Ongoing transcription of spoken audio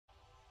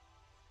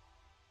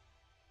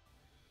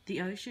The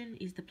ocean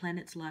is the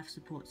planet's life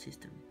support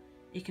system.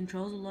 It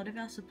controls a lot of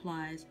our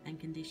supplies and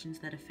conditions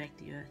that affect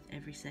the Earth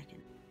every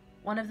second.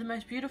 One of the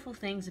most beautiful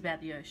things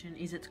about the ocean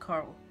is its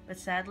coral, but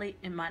sadly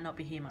it might not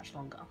be here much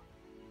longer.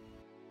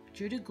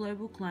 Due to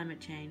global climate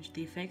change,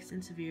 the effects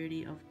and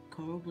severity of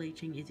coral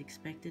bleaching is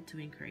expected to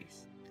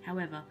increase.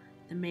 However,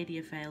 the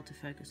media fail to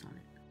focus on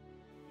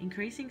it.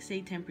 Increasing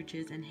sea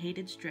temperatures and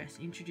heated stress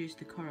introduce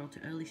the coral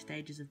to early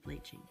stages of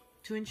bleaching.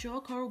 To ensure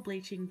coral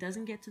bleaching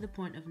doesn't get to the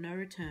point of no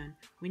return,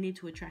 we need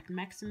to attract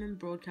maximum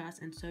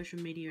broadcast and social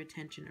media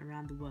attention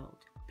around the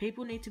world.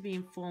 People need to be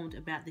informed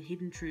about the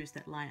hidden truths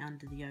that lie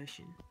under the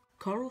ocean.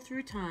 Coral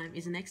Through Time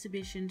is an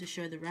exhibition to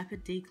show the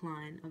rapid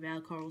decline of our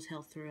coral's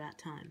health throughout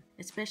time,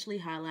 especially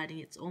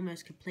highlighting its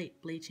almost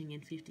complete bleaching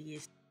in 50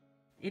 years.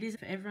 It is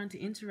for everyone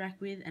to interact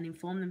with and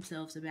inform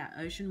themselves about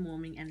ocean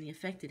warming and the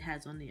effect it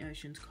has on the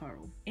ocean's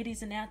coral. It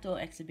is an outdoor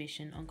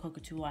exhibition on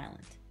Cockatoo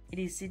Island. It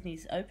is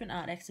Sydney's open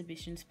art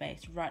exhibition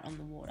space right on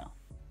the water.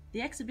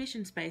 The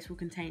exhibition space will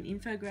contain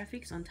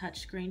infographics on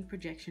touchscreen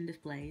projection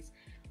displays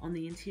on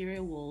the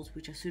interior walls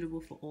which are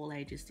suitable for all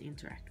ages to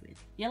interact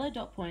with. Yellow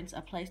dot points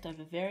are placed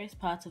over various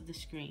parts of the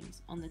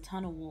screens on the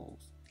tunnel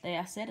walls. They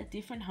are set at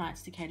different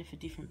heights to cater for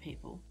different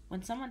people.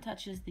 When someone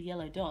touches the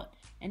yellow dot,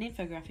 an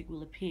infographic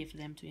will appear for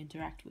them to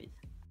interact with.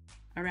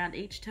 Around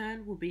each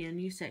turn will be a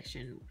new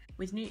section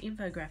with new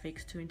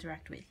infographics to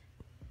interact with.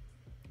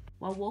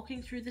 While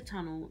walking through the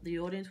tunnel, the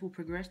audience will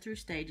progress through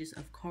stages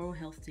of coral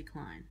health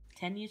decline.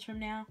 10 years from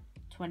now,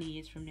 20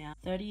 years from now,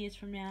 30 years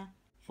from now,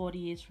 40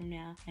 years from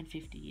now, and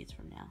 50 years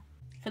from now.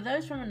 For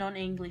those from a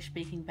non-English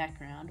speaking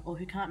background or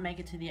who can't make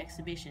it to the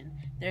exhibition,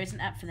 there is an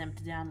app for them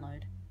to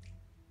download.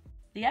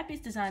 The app is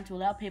designed to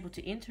allow people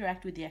to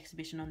interact with the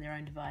exhibition on their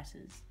own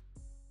devices.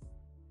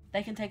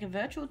 They can take a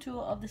virtual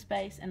tour of the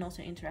space and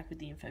also interact with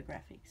the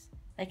infographics.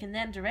 They can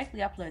then directly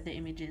upload their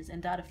images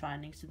and data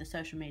findings to the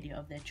social media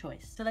of their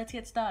choice. So let's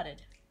get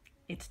started.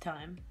 It's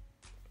time.